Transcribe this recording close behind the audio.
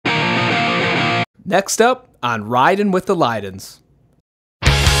Next up on Ridin' with the Lidens.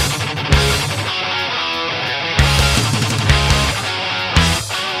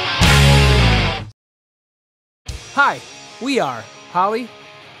 Hi, we are Holly,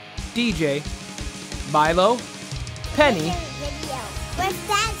 DJ, Milo, Penny, with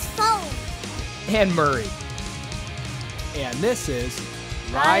Dad's phone, and Murray. And this is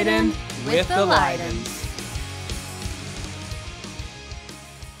Ridin' with the Lidens.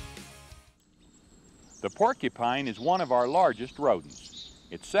 The porcupine is one of our largest rodents.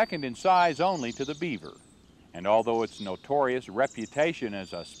 It's second in size only to the beaver. And although its notorious reputation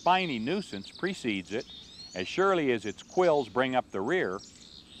as a spiny nuisance precedes it, as surely as its quills bring up the rear,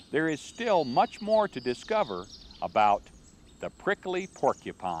 there is still much more to discover about the prickly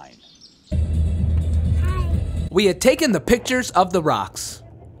porcupine. We had taken the pictures of the rocks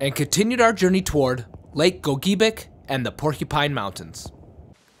and continued our journey toward Lake Gogebic and the Porcupine Mountains.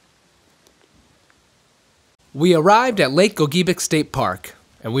 We arrived at Lake Gogebic State Park,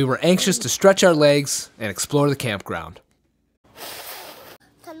 and we were anxious to stretch our legs and explore the campground.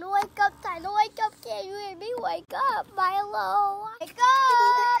 Time to wake up, can you hear me? Wake up, Milo. Wake up!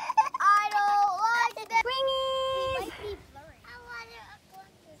 I don't like the ringing. I want to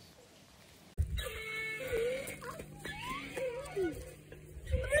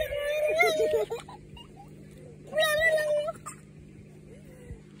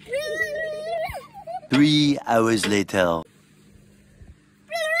 3 hours later.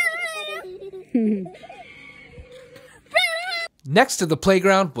 Next to the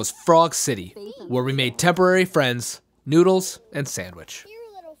playground was Frog City, where we made temporary friends, Noodles and Sandwich. Here,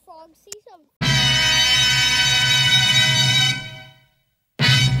 little frog, see some.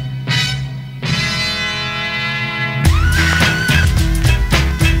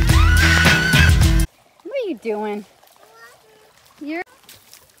 What are you doing? You're...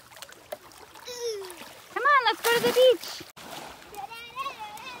 Come on, let's go to the beach.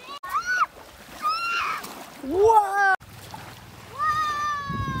 Whoa!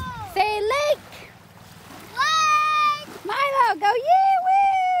 Say lake! Lake! Milo, go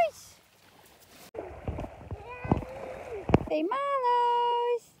Yee-Woos! Say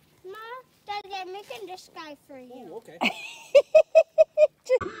Milos! Ma, Dad, they're making this guy for you. Oh, okay. Hear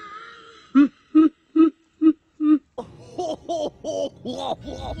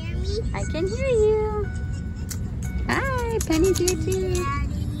me? I can hear you. Hi, Penny's here too.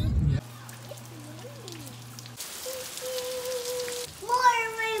 More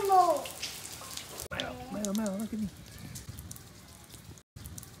rainbow. Milo, look at me.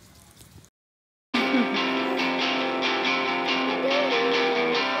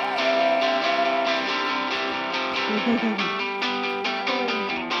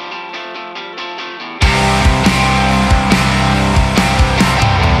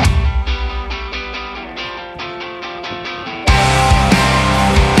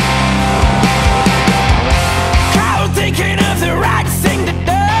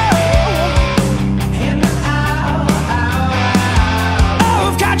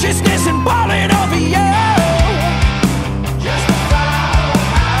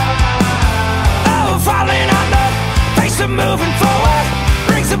 Moving forward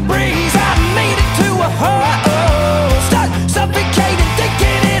brings a breeze. I made it to a hole, stuck, suffocating,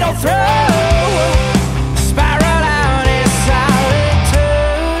 thinking it'll throw. Spiral out in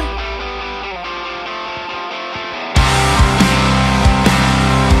solitude.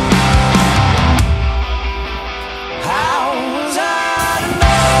 How was I to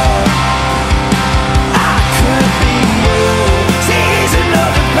know I could be you? Season of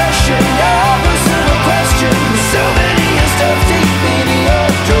depression, your personal question, souvenir. Deep in your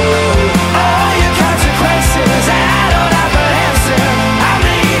drawer, all your consequences, I don't apprehend. I'm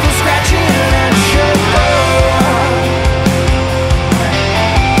the evil scratching and sugar.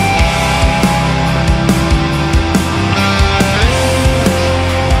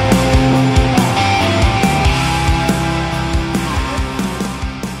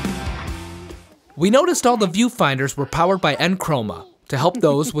 We noticed all the viewfinders were powered by N-Chroma to help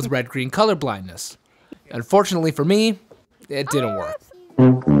those with red-green color blindness. Unfortunately for me, it didn't work.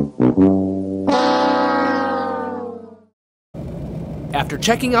 After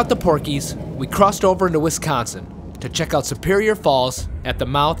checking out the Porkies, we crossed over into Wisconsin to check out Superior Falls at the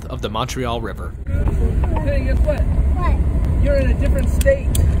mouth of the Montreal River. Hey, guess what? What? You're in a different state.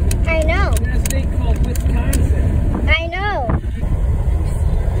 I know. You're in a state called Wisconsin. I know.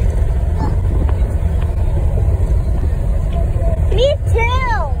 Me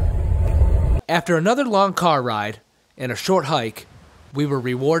too. After another long car ride and a short hike, we were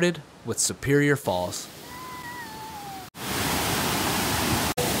rewarded with Superior Falls.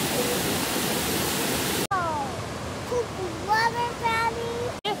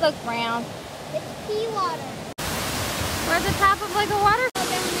 looks brown. It's pea water. Where's the top of like a water? Oh,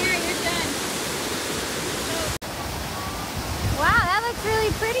 down there, you're done. Wow, that looks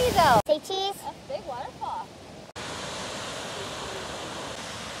really pretty though. Say cheese. That's a big waterfall.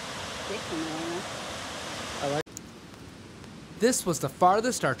 This was the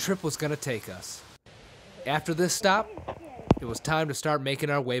farthest our trip was gonna take us. After this stop, it was time to start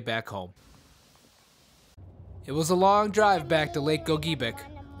making our way back home. It was a long drive back to Lake Gogebic,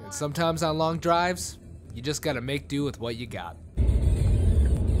 and sometimes on long drives, you just gotta make do with what you got.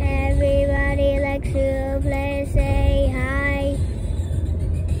 Everybody likes to play, say hi.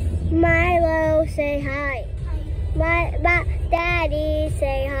 Milo, say hi. My daddy,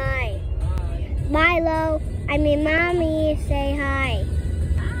 say hi. Milo, mommy, say hi.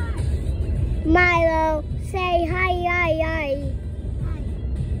 Milo, say hi, hi.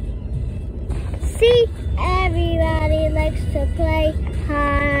 See, everybody likes to play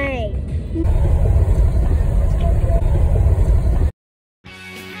hi.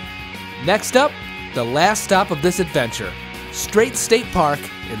 Next up, the last stop of this adventure, Strait State Park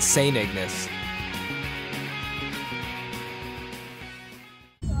in St. Ignace.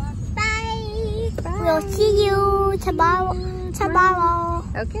 Bye. We'll see you tomorrow.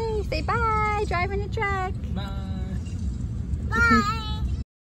 Okay, say bye. Driving the truck. Bye. Bye.